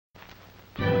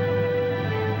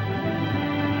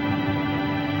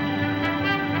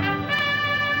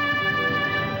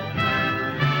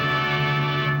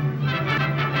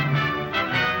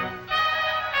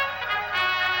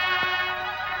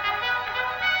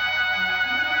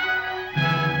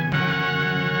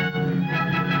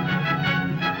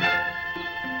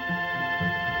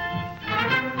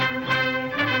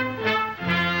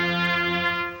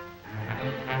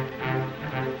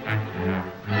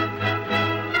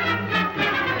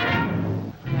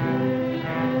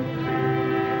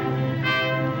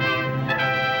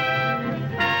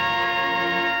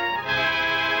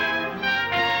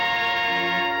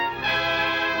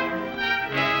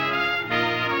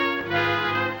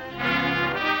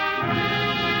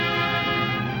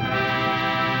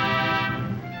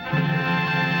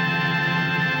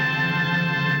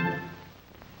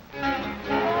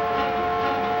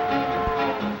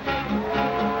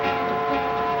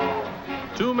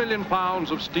million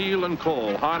pounds of steel and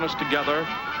coal harnessed together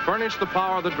furnish the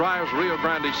power that drives Rio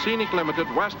Grande Scenic Limited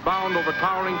westbound over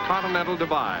towering Continental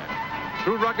Divide,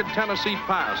 through rugged Tennessee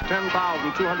Pass,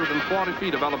 10,240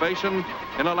 feet of elevation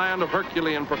in a land of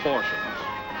Herculean proportions,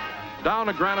 down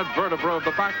a granite vertebra of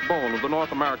the backbone of the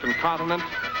North American continent,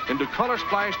 into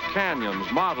color-splashed canyons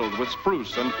mottled with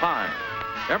spruce and pine,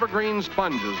 evergreen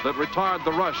sponges that retard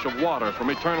the rush of water from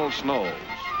eternal snows.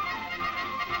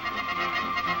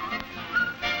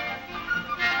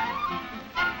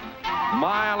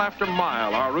 Mile after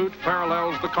mile, our route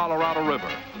parallels the Colorado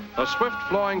River, a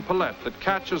swift-flowing palette that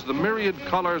catches the myriad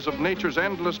colors of nature's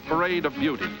endless parade of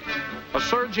beauty, a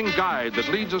surging guide that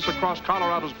leads us across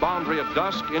Colorado's boundary at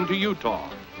dusk into Utah.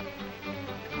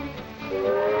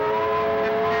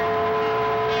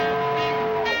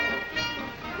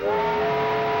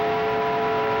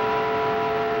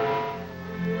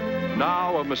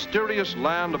 Now a mysterious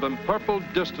land of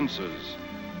empurpled distances,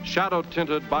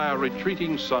 shadow-tinted by a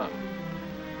retreating sun.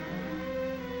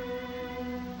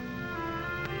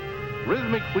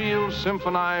 Rhythmic wheels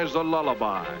symphonize a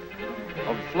lullaby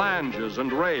of flanges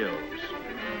and rails,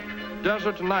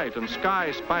 desert night and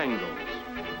sky spangles,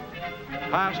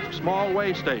 past small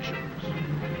way stations,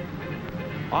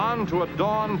 on to a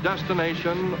dawn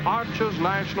destination, Arches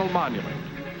National Monument,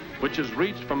 which is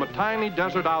reached from a tiny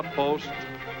desert outpost,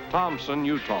 Thompson,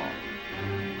 Utah.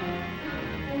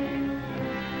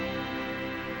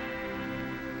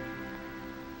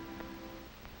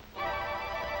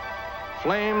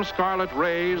 Flame scarlet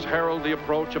rays herald the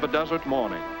approach of a desert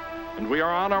morning, and we are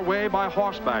on our way by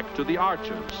horseback to the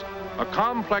Arches, a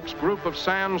complex group of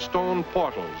sandstone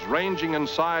portals ranging in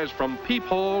size from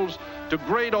peepholes to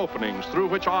great openings through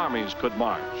which armies could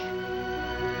march.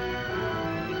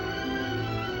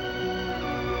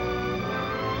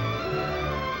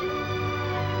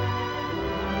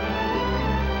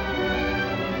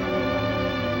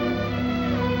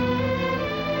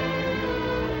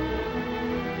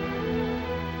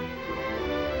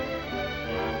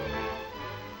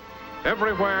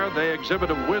 Everywhere they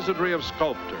exhibit a wizardry of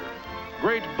sculpture,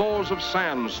 great bowls of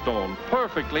sandstone,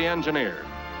 perfectly engineered.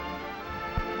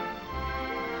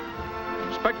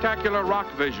 Spectacular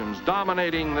rock visions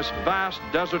dominating this vast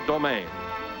desert domain.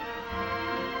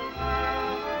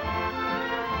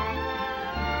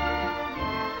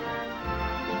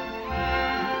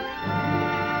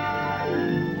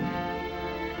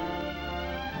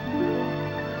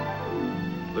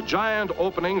 The giant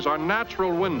openings are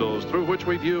natural windows through which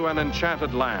we view an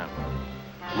enchanted land.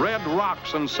 Red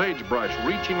rocks and sagebrush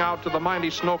reaching out to the mighty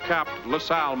snow-capped La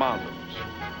Salle Mountains.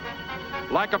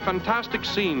 Like a fantastic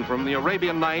scene from the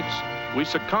Arabian Nights, we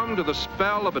succumb to the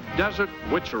spell of a desert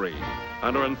witchery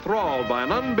and are enthralled by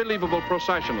an unbelievable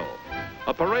processional,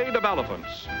 a parade of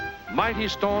elephants, mighty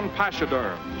stone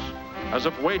pachyderms, as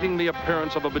if waiting the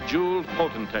appearance of a bejeweled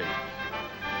potentate.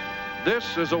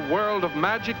 This is a world of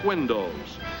magic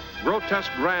windows, grotesque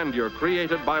grandeur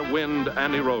created by wind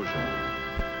and erosion.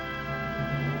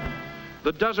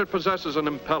 The desert possesses an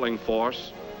impelling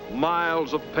force.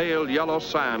 Miles of pale yellow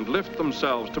sand lift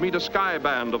themselves to meet a sky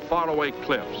band of faraway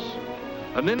cliffs.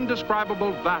 An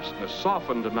indescribable vastness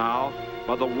softened now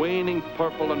by the waning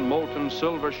purple and molten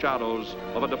silver shadows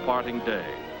of a departing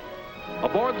day.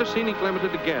 Aboard the Scenic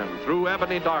Limited again, through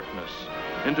ebony darkness,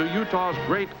 into Utah's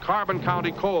great Carbon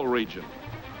County coal region.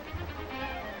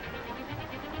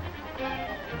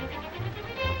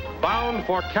 Bound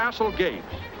for Castle Gate,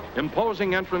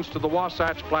 imposing entrance to the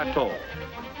Wasatch Plateau.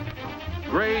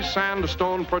 Gray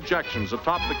sandstone projections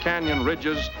atop the canyon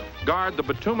ridges guard the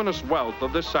bituminous wealth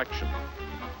of this section.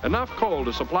 Enough coal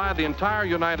to supply the entire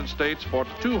United States for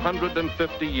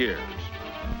 250 years.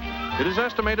 It is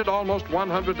estimated almost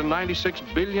 196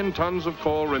 billion tons of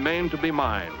coal remain to be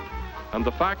mined, and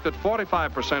the fact that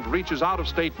 45% reaches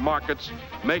out-of-state markets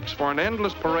makes for an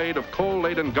endless parade of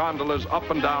coal-laden gondolas up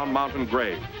and down mountain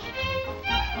grades.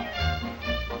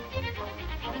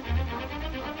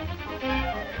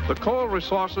 The coal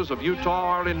resources of Utah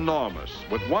are enormous,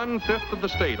 with 1/5 of the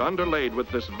state underlaid with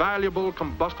this valuable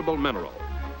combustible mineral.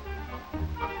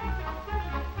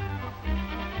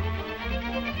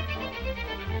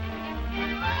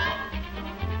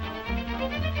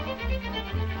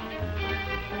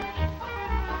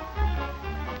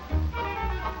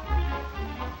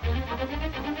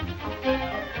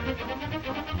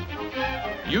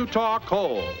 Utah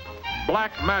coal,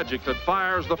 black magic that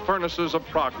fires the furnaces of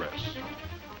progress.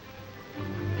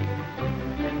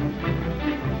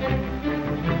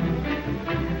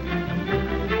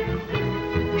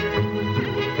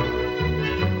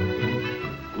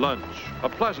 Lunch, a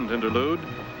pleasant interlude,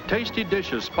 tasty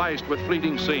dishes spiced with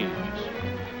fleeting scenes.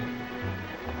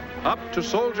 Up to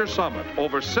Soldier Summit,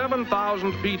 over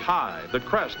 7,000 feet high, the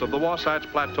crest of the Wasatch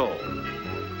Plateau.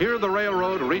 Here the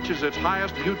railroad reaches its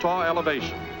highest Utah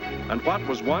elevation, and what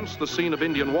was once the scene of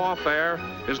Indian warfare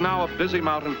is now a busy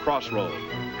mountain crossroad.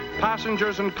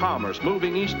 Passengers and commerce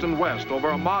moving east and west over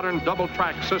a modern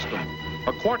double-track system,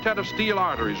 a quartet of steel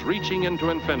arteries reaching into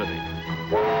infinity.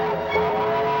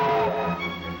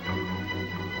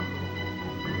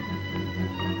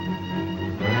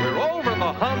 We're over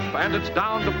the hump and it's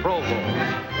down to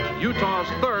Provo, Utah's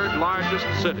third largest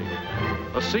city.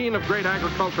 A scene of great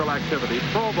agricultural activity,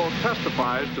 Provo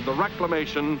testifies to the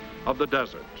reclamation of the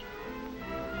desert.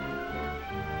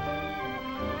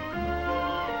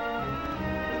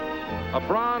 A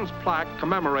bronze plaque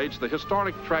commemorates the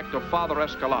historic trek of Father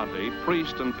Escalante,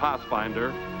 priest and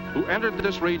pathfinder, who entered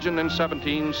this region in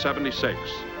 1776.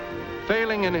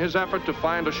 Failing in his effort to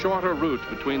find a shorter route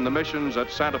between the missions at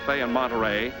Santa Fe and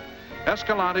Monterey,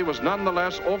 Escalante was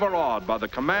nonetheless overawed by the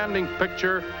commanding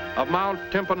picture of Mount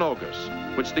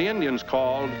Timpanogos, which the Indians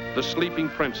called the Sleeping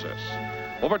Princess.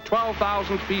 Over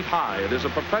 12,000 feet high, it is a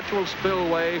perpetual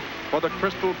spillway for the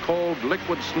crystal cold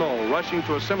liquid snow rushing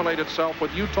to assimilate itself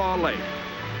with Utah Lake,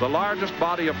 the largest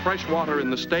body of fresh water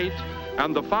in the state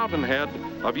and the fountainhead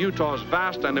of Utah's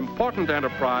vast and important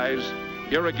enterprise,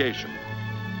 irrigation.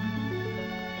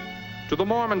 To the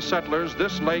Mormon settlers,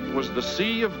 this lake was the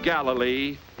Sea of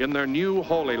Galilee in their new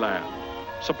Holy Land,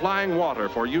 supplying water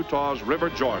for Utah's River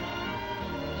Jordan.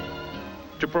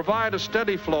 To provide a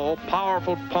steady flow,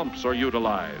 powerful pumps are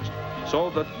utilized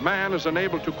so that man is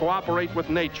enabled to cooperate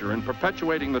with nature in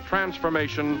perpetuating the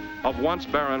transformation of once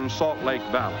barren Salt Lake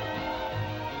Valley.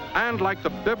 And like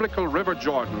the biblical River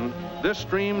Jordan, this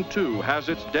stream too has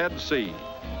its Dead Sea,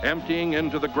 emptying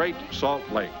into the Great Salt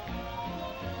Lake.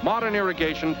 Modern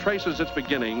irrigation traces its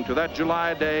beginning to that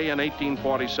July day in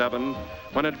 1847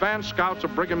 when advance scouts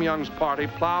of Brigham Young's party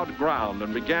plowed ground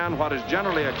and began what is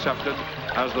generally accepted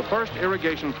as the first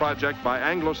irrigation project by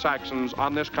Anglo-Saxons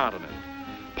on this continent.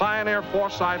 Pioneer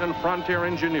foresight and frontier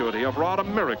ingenuity have wrought a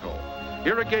miracle.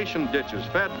 Irrigation ditches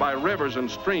fed by rivers and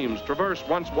streams traverse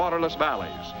once waterless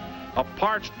valleys. A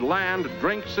parched land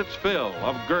drinks its fill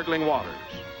of gurgling waters.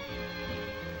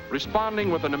 Responding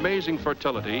with an amazing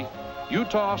fertility,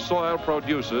 Utah soil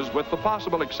produces, with the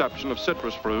possible exception of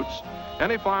citrus fruits,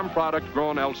 any farm product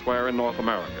grown elsewhere in North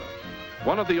America.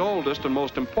 One of the oldest and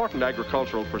most important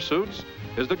agricultural pursuits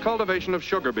is the cultivation of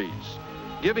sugar beets,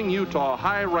 giving Utah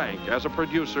high rank as a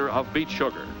producer of beet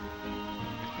sugar.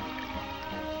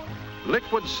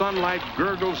 Liquid sunlight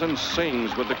gurgles and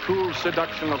sings with the cool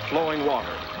seduction of flowing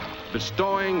water,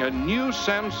 bestowing a new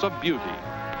sense of beauty.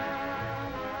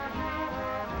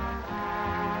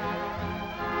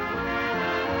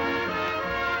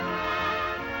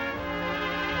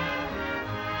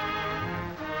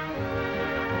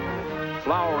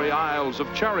 Flowery aisles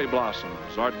of cherry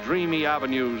blossoms are dreamy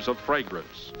avenues of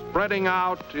fragrance, spreading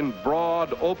out in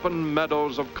broad, open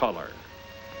meadows of color.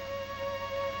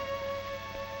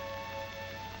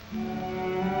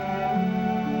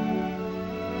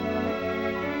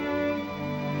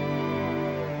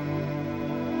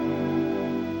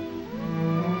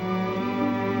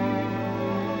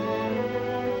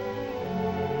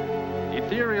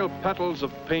 Ethereal petals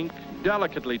of pink,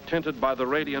 delicately tinted by the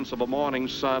radiance of a morning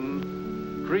sun,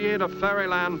 create a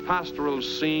fairyland pastoral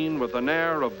scene with an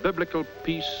air of biblical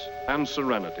peace and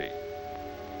serenity.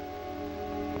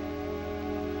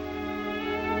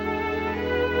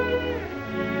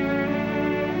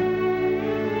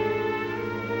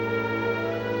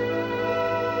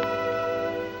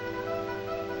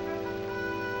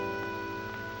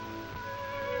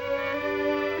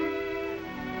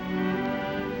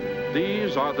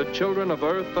 These are the children of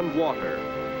earth and water,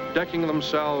 decking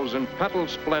themselves in petal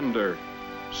splendor,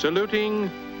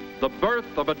 saluting the birth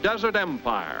of a desert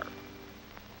empire.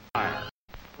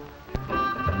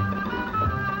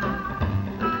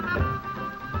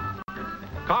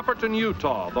 Copperton,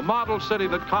 Utah, the model city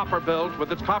that Copper built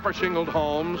with its copper-shingled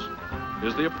homes,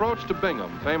 is the approach to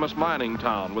Bingham, famous mining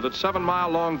town with its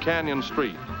 7-mile-long canyon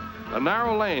street, a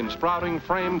narrow lane sprouting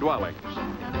frame dwellings.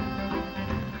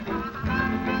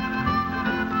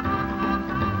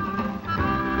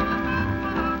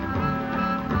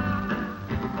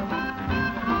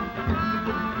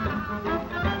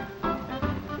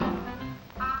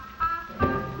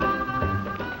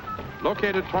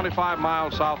 Located 25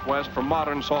 miles southwest from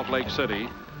modern Salt Lake City,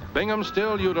 Bingham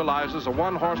still utilizes a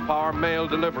 1-horsepower mail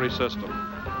delivery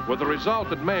system, with the result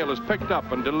that mail is picked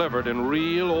up and delivered in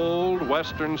real old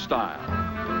Western style.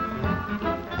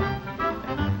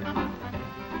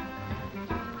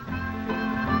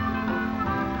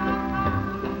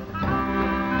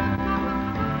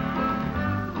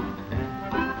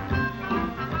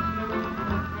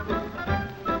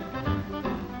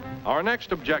 Our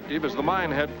next objective is the mine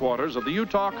headquarters of the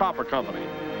Utah Copper Company,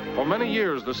 for many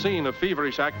years the scene of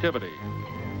feverish activity.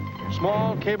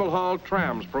 Small cable-hauled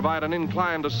trams provide an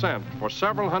inclined ascent for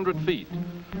several hundred feet,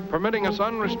 permitting us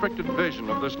unrestricted vision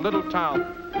of this little town.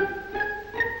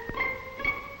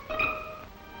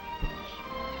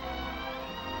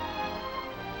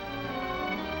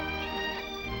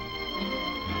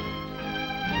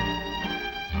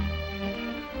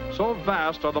 So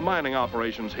vast are the mining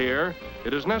operations here,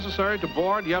 it is necessary to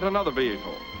board yet another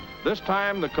vehicle, this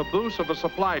time the caboose of a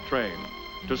supply train,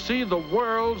 to see the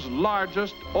world's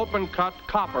largest open-cut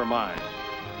copper mine.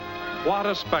 What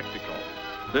a spectacle!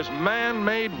 This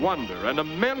man-made wonder, an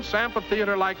immense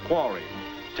amphitheater-like quarry,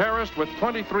 terraced with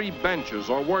 23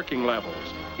 benches or working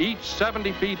levels, each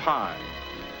 70 feet high.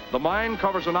 The mine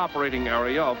covers an operating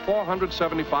area of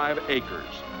 475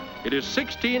 acres. It is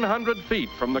 1,600 feet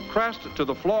from the crest to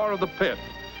the floor of the pit,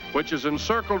 which is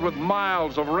encircled with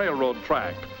miles of railroad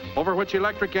track, over which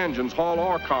electric engines haul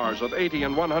ore cars of 80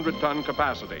 and 100-ton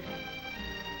capacity.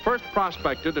 First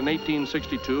prospected in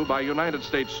 1862 by United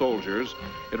States soldiers,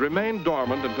 it remained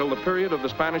dormant until the period of the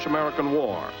Spanish-American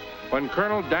War, when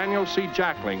Colonel Daniel C.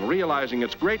 Jackling, realizing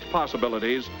its great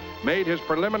possibilities, made his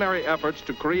preliminary efforts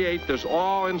to create this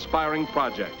awe-inspiring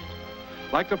project.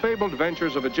 Like the fabled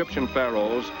ventures of Egyptian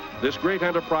pharaohs, this great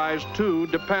enterprise, too,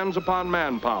 depends upon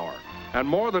manpower, and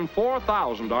more than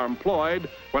 4,000 are employed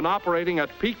when operating at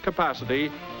peak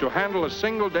capacity to handle a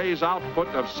single day's output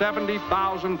of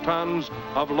 70,000 tons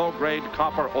of low-grade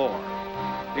copper ore.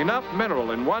 Enough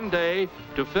mineral in one day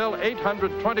to fill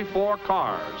 824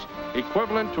 cars,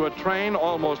 equivalent to a train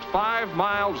almost 5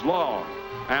 miles long,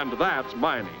 and that's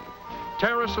mining.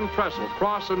 Terrace and trestle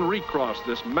cross and recross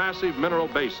this massive mineral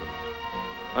basin.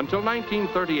 Until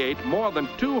 1938, more than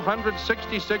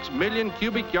 266 million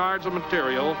cubic yards of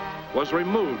material was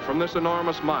removed from this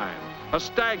enormous mine, a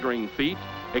staggering feat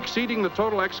exceeding the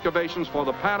total excavations for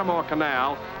the Panama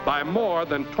Canal by more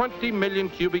than 20 million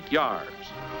cubic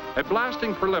yards. A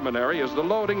blasting preliminary is the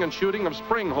loading and shooting of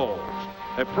spring holes,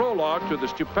 a prologue to the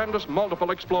stupendous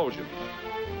multiple explosions.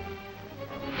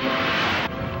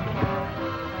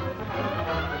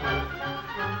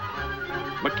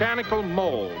 Mechanical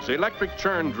molds, electric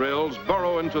churn drills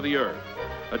burrow into the earth,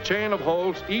 a chain of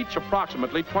holes each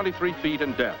approximately 23 feet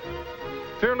in depth.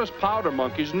 Fearless powder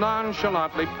monkeys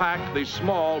nonchalantly pack these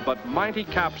small but mighty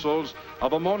capsules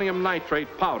of ammonium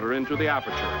nitrate powder into the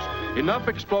apertures, enough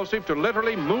explosive to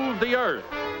literally move the earth.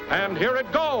 And here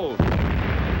it goes!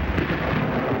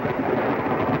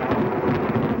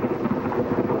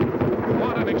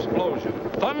 What an explosion!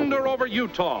 Thunder over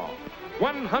Utah!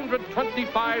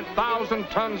 125,000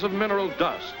 tons of mineral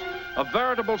dust, a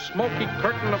veritable smoky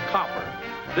curtain of copper.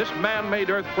 This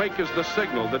man-made earthquake is the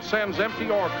signal that sends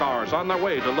empty ore cars on their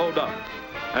way to load up,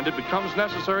 and it becomes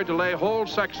necessary to lay whole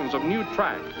sections of new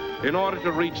track in order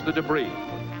to reach the debris.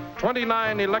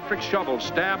 29 electric shovels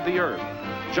stab the earth,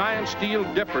 giant steel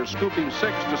dippers scooping 6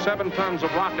 to 7 tons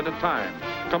of rock at a time,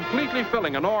 completely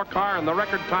filling an ore car in the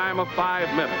record time of 5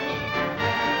 minutes.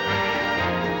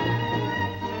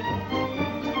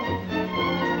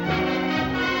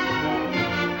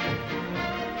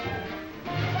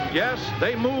 Yes,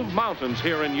 they move mountains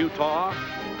here in Utah.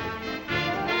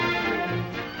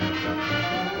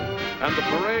 And the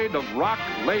parade of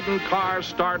rock-laden cars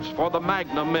starts for the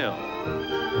Magna Mill.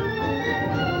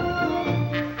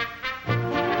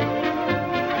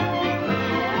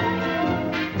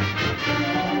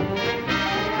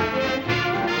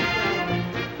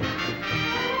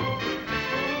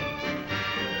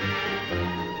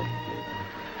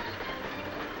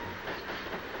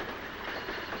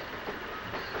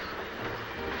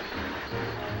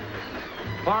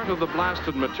 Part of the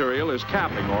blasted material is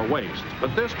capping or waste,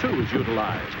 but this too is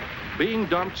utilized, being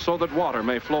dumped so that water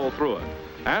may flow through it,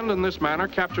 and in this manner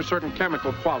capture certain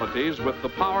chemical qualities with the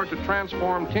power to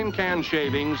transform tin can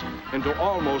shavings into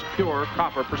almost pure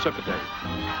copper precipitate.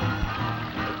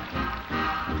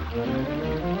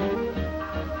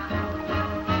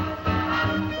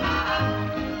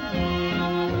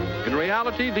 In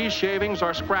reality, these shavings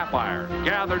are scrap iron,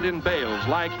 gathered in bales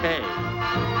like hay.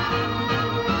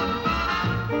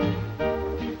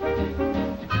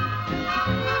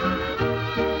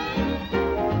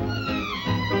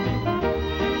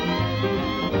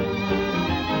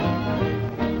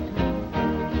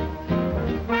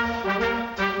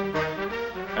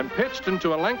 Pitched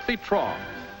into a lengthy trough.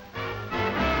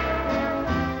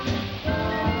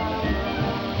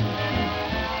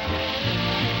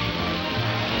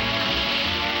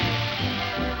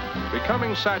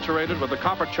 Becoming saturated with the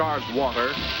copper-charged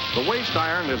water, the waste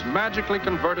iron is magically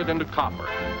converted into copper.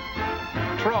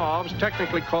 troughs,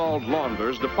 technically called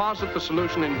launders, deposit the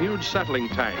solution in huge settling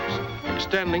tanks,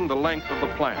 extending the length of the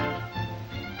plant.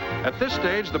 At this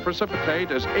stage, the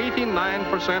precipitate is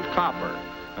 89% copper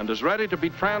and is ready to be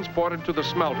transported to the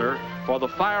smelter for the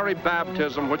fiery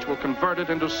baptism which will convert it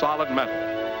into solid metal.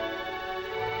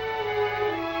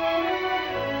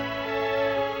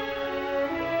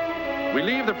 We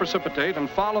leave the precipitate and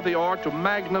follow the ore to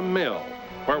Magna Mill,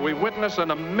 where we witness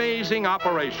an amazing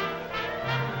operation.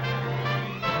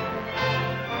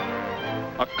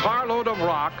 A carload of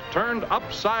rock turned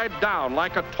upside down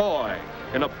like a toy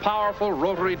in a powerful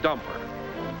rotary dumper.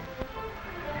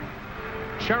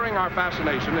 Sharing our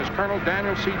fascination is Colonel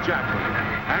Daniel C. Jackman,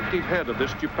 active head of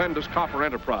this stupendous copper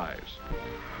enterprise.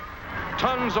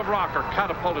 Tons of rock are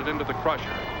catapulted into the crusher,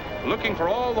 looking for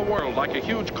all the world like a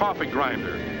huge coffee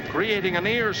grinder, creating an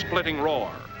ear-splitting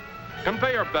roar.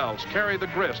 Conveyor belts carry the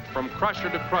grist from crusher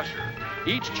to crusher,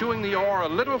 each chewing the ore a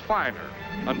little finer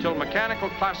until mechanical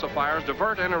classifiers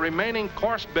divert any remaining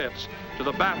coarse bits to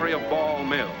the battery of ball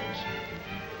mills.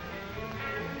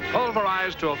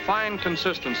 Pulverized to a fine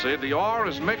consistency, the ore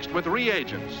is mixed with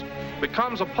reagents,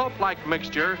 becomes a pulp-like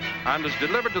mixture, and is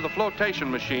delivered to the flotation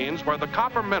machines where the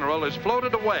copper mineral is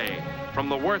floated away from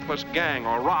the worthless gangue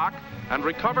or rock and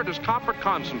recovered as copper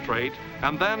concentrate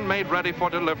and then made ready for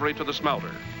delivery to the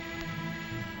smelter.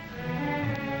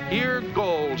 Here,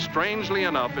 gold, strangely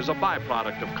enough, is a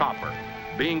byproduct of copper,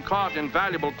 being caught in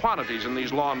valuable quantities in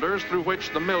these launders through which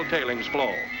the mill tailings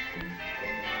flow.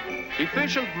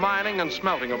 Efficient mining and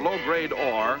smelting of low-grade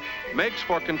ore makes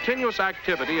for continuous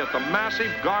activity at the massive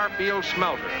Garfield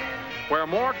smelter, where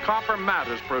more copper matte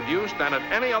is produced than at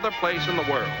any other place in the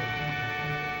world.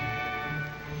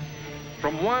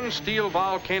 From one steel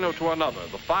volcano to another,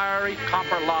 the fiery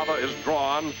copper lava is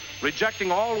drawn,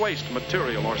 rejecting all waste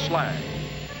material or slag.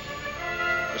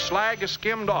 The slag is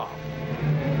skimmed off.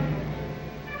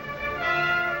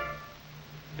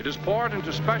 It is poured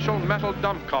into special metal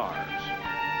dump cars.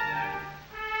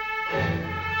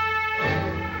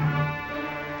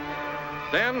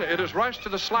 Then it is rushed to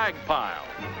the slag pile,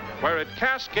 where it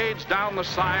cascades down the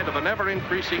side of an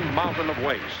ever-increasing mountain of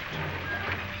waste.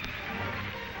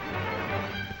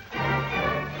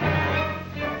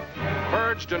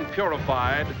 Purged and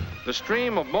purified, the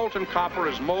stream of molten copper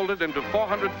is molded into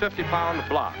 450-pound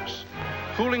blocks,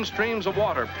 cooling streams of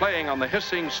water playing on the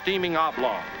hissing, steaming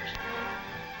oblongs.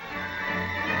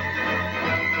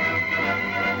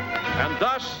 And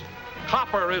thus,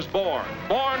 copper is born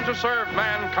to serve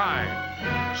mankind.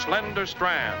 Slender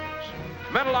strands,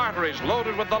 metal arteries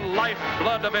loaded with the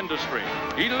lifeblood of industry,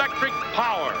 electric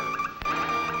power.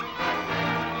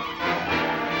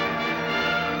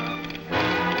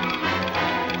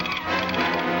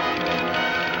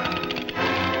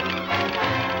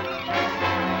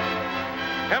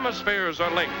 Hemispheres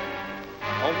are linked.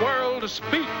 A world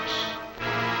speaks.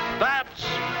 That's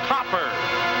copper.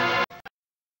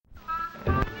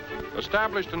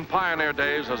 Established in pioneer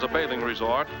days as a bathing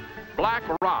resort, Black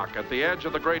Rock at the edge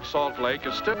of the Great Salt Lake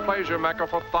is still a pleasure mecca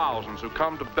for thousands who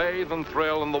come to bathe and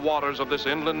thrill in the waters of this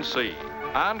inland sea.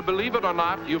 And believe it or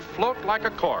not, you float like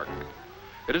a cork.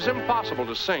 It is impossible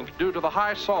to sink due to the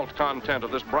high salt content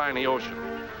of this briny ocean.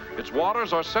 Its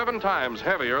waters are 7 times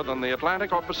heavier than the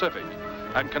Atlantic or Pacific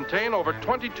and contain over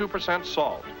 22%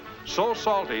 salt. So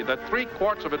salty that 3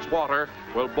 quarts of its water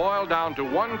will boil down to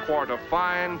 1 quart of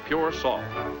fine, pure salt.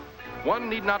 One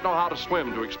need not know how to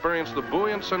swim to experience the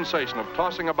buoyant sensation of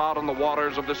tossing about in the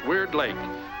waters of this weird lake,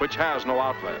 which has no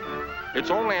outlet. Its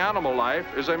only animal life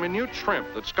is a minute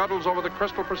shrimp that scuttles over the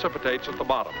crystal precipitates at the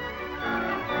bottom.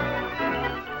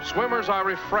 Swimmers are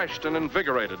refreshed and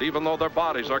invigorated, even though their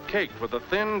bodies are caked with a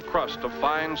thin crust of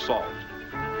fine salt.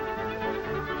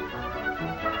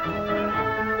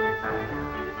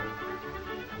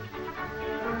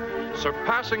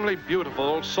 Surpassingly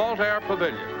beautiful Saltair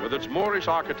Pavilion, with its Moorish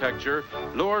architecture,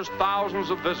 lures thousands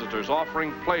of visitors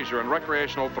offering pleasure and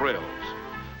recreational thrills.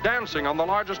 Dancing on the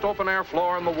largest open-air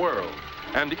floor in the world,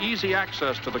 and easy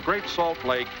access to the Great Salt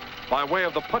Lake by way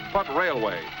of the Put-Put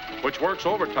Railway, which works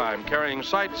overtime carrying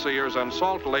sightseers and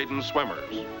salt-laden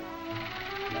swimmers.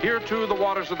 Here, too, the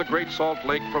waters of the Great Salt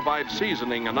Lake provide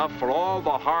seasoning enough for all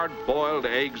the hard-boiled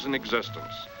eggs in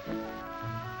existence.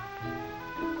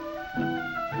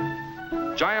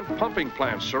 Giant pumping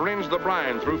plants syringe the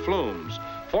brine through flumes,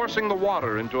 forcing the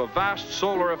water into a vast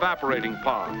solar evaporating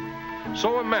pond.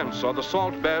 So immense are the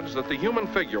salt beds that the human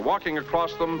figure walking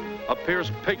across them appears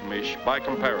pygmish by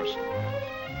comparison.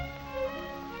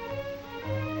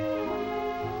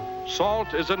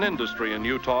 Salt is an industry in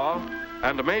Utah,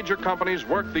 and major companies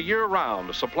work the year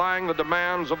round supplying the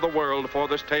demands of the world for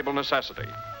this table necessity.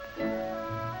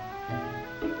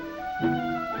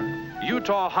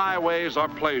 Utah highways are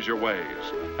pleasure ways,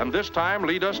 and this time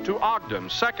lead us to Ogden,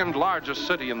 second largest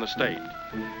city in the state.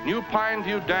 New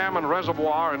Pineview Dam and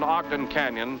Reservoir in Ogden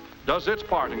Canyon does its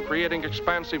part in creating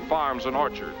expansive farms and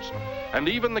orchards. And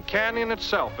even the canyon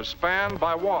itself is spanned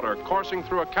by water coursing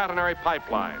through a catenary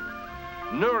pipeline.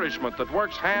 Nourishment that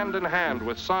works hand in hand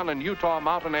with sun and Utah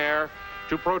mountain air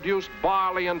to produce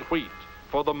barley and wheat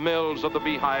for the mills of the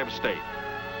Beehive State.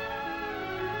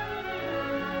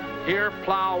 Here,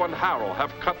 plow and harrow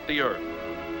have cut the earth.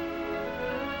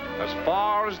 As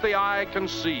far as the eye can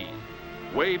see,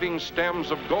 waving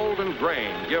stems of golden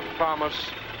grain give promise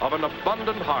of an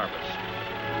abundant harvest.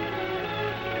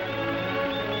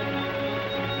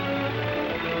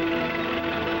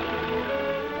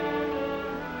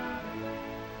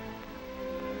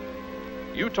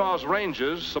 Utah's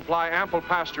ranges supply ample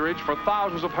pasturage for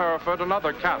thousands of Hereford and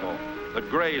other cattle that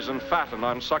graze and fatten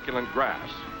on succulent grass.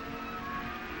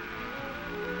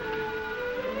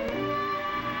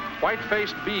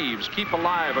 White-faced beeves keep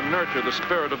alive and nurture the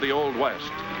spirit of the Old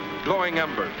West. Glowing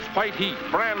embers, white heat,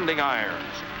 branding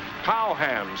irons,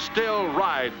 cowhands still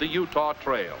ride the Utah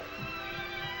Trail.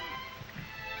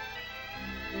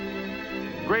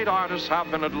 Great artists have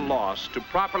been at a loss to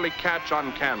properly catch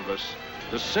on canvas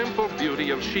the simple beauty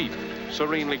of sheep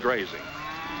serenely grazing.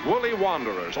 Woolly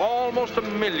wanderers, almost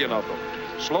 1 million of them,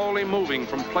 slowly moving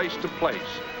from place to place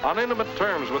on intimate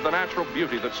terms with the natural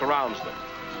beauty that surrounds them.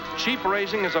 Sheep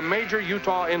raising is a major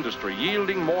Utah industry,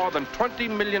 yielding more than $20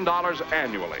 million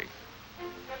annually.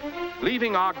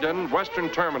 Leaving Ogden, western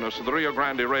terminus of the Rio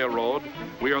Grande Railroad,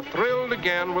 we are thrilled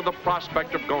again with the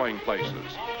prospect of going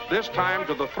places. This time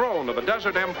to the throne of a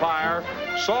desert empire,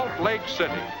 Salt Lake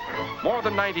City. More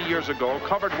than 90 years ago,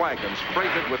 covered wagons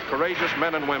freighted with courageous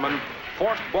men and women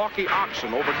forced balky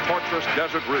oxen over tortuous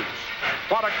desert routes.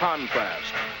 What a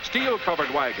contrast.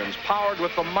 Steel-covered wagons powered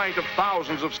with the might of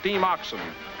thousands of steam oxen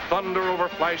thunder over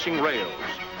flashing rails.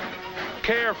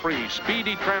 Carefree,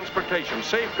 speedy transportation,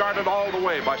 safeguarded all the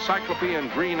way by cyclopean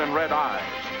green and red eyes.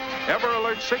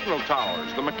 Ever-alert signal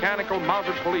towers, the mechanical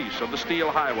mounted police of the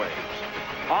steel highways.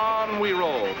 On we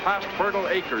roll, past fertile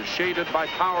acres shaded by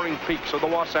towering peaks of the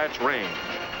Wasatch Range.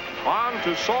 On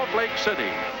to Salt Lake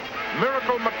City,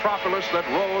 miracle metropolis that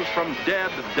rose from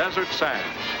dead desert sands.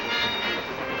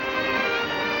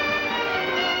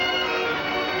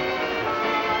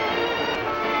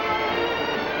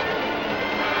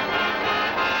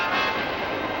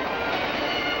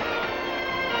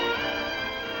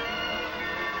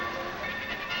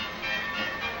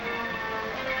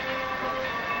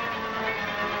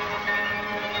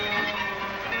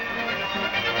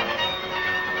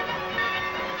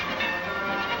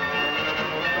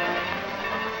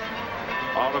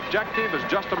 Our objective is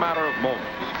just a matter of moments.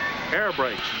 Air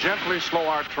brakes gently slow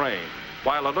our train,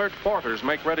 while alert porters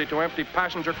make ready to empty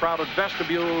passenger-crowded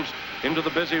vestibules into the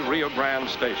busy Rio Grande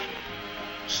station.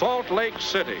 Salt Lake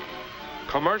City,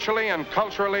 commercially and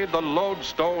culturally the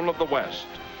lodestone of the West,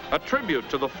 a tribute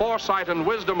to the foresight and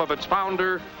wisdom of its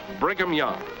founder, Brigham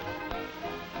Young.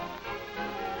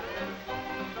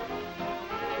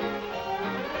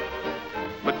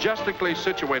 Majestically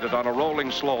situated on a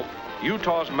rolling slope,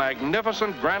 Utah's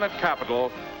magnificent granite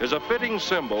capital is a fitting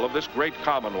symbol of this great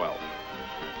commonwealth.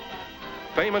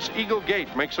 Famous Eagle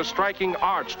Gate makes a striking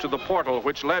arch to the portal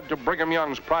which led to Brigham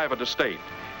Young's private estate,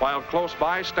 while close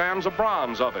by stands a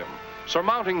bronze of him,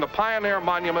 surmounting the Pioneer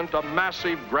Monument, a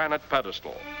massive granite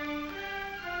pedestal.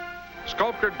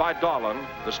 Sculptured by Dolan,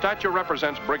 the statue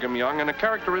represents Brigham Young in a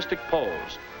characteristic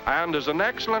pose and is an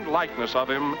excellent likeness of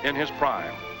him in his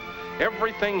prime.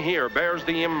 Everything here bears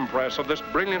the impress of this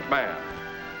brilliant man.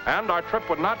 And our trip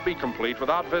would not be complete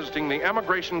without visiting the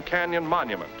Emigration Canyon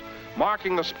Monument,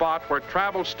 marking the spot where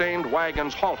travel-stained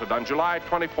wagons halted on July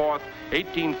 24th,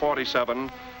 1847,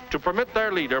 to permit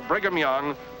their leader, Brigham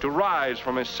Young, to rise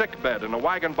from his sick bed in a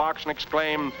wagon box and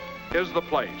exclaim, "Is the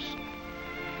place."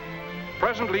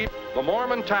 Presently, the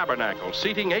Mormon Tabernacle,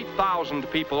 seating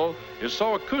 8,000 people, is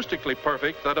so acoustically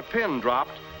perfect that a pin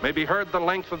dropped may be heard the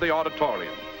length of the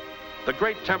auditorium. The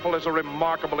great temple is a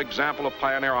remarkable example of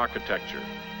pioneer architecture.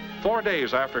 4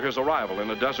 days after his arrival in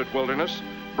the desert wilderness,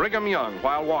 Brigham Young,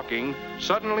 while walking,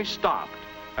 suddenly stopped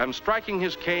and, striking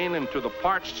his cane into the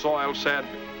parched soil, said,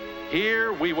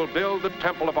 "Here we will build the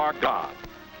temple of our God."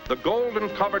 The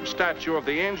golden-covered statue of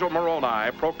the angel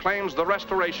Moroni proclaims the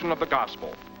restoration of the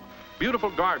gospel. Beautiful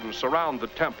gardens surround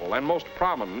the temple, and most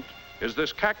prominent is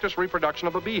this cactus reproduction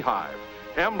of a beehive,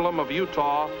 emblem of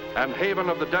Utah and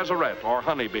haven of the Deseret or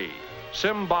honeybee,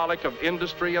 symbolic of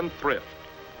industry and thrift.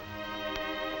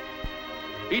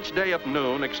 Each day at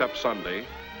noon, except Sunday,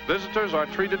 visitors are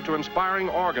treated to inspiring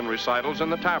organ recitals in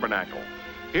the tabernacle.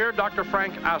 Here, Dr.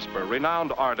 Frank Asper,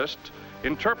 renowned artist,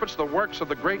 interprets the works of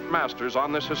the great masters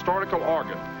on this historical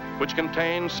organ, which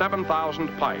contains 7,000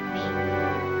 pipes.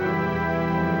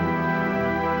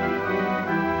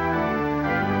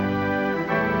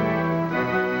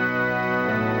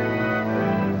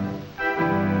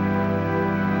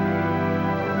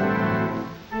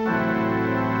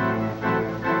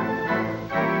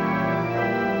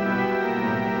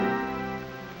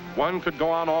 One could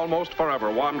go on almost forever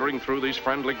wandering through these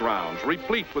friendly grounds,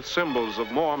 replete with symbols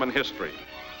of Mormon history.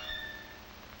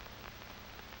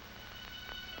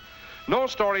 No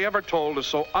story ever told is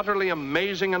so utterly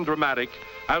amazing and dramatic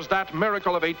as that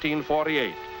miracle of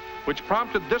 1848, which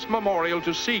prompted this memorial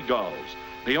to seagulls,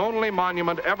 the only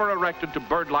monument ever erected to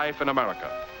bird life in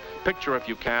America. Picture, if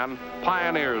you can,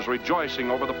 pioneers rejoicing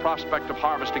over the prospect of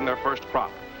harvesting their first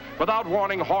crop. Without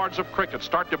warning, hordes of crickets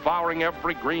start devouring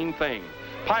every green thing.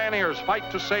 Pioneers fight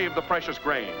to save the precious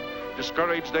grain.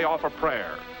 Discouraged, they offer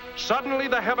prayer. Suddenly,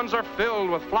 the heavens are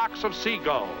filled with flocks of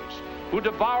seagulls who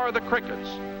devour the crickets,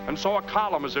 and so a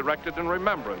column is erected in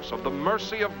remembrance of the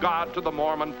mercy of God to the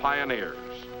Mormon pioneers.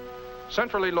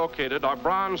 Centrally located are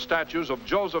bronze statues of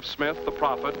Joseph Smith, the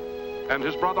prophet, and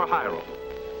his brother Hiram.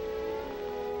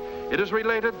 It is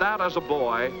related that, as a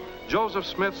boy, Joseph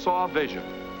Smith saw a vision,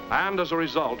 and as a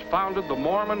result, founded the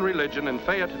Mormon religion in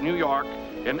Fayette, New York,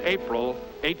 in April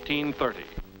 1830.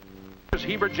 Here's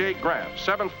Heber J. Grant,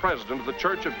 7th President of the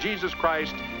Church of Jesus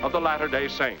Christ of the Latter-day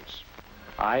Saints.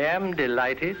 I am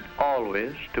delighted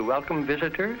always to welcome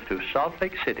visitors to Salt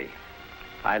Lake City.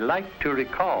 I like to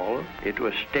recall it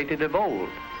was stated of old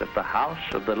that the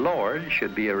house of the Lord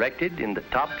should be erected in the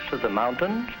tops of the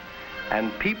mountains,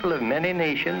 and people of many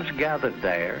nations gathered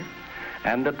there,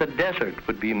 and that the desert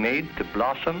would be made to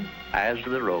blossom as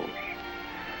the rose.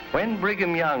 When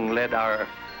Brigham Young led our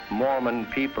Mormon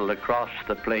people across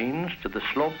the plains to the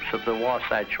slopes of the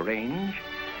Wasatch Range,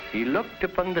 he looked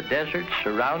upon the desert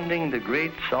surrounding the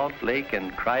Great Salt Lake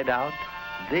and cried out,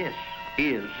 "This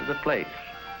is the place."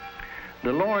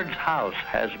 The Lord's house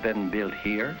has been built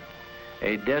here.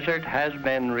 A desert has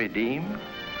been redeemed.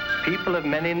 People of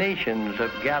many nations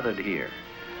have gathered here.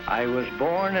 I was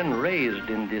born and raised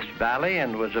in this valley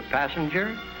and was a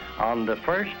passenger on the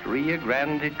first Rio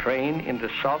Grande train into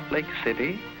Salt Lake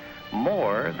City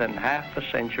more than half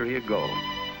a century ago.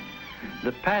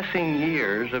 The passing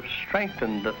years have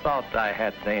strengthened the thought I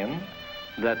had then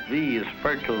that these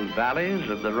fertile valleys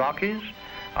of the Rockies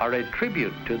are a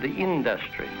tribute to the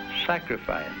industry,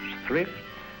 sacrifice, thrift,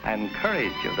 and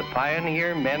courage of the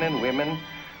pioneer men and women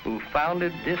who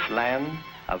founded this land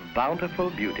of bountiful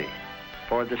beauty.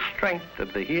 For the strength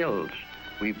of the hills,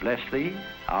 we bless thee,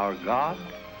 our God,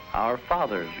 our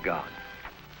Father's God.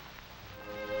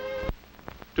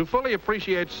 To fully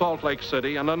appreciate Salt Lake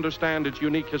City and understand its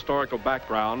unique historical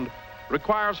background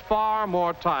requires far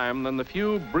more time than the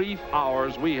few brief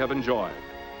hours we have enjoyed.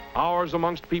 Hours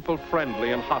amongst people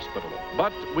friendly and hospitable.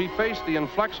 But we face the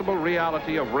inflexible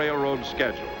reality of railroad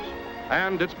schedules.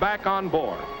 And it's back on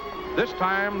board. This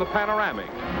time, the panoramic,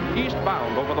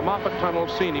 eastbound over the Moffat Tunnel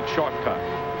scenic shortcut.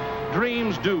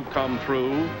 Dreams do come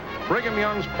true. Brigham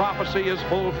Young's prophecy is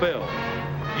fulfilled.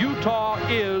 Utah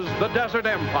is the Desert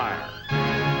Empire.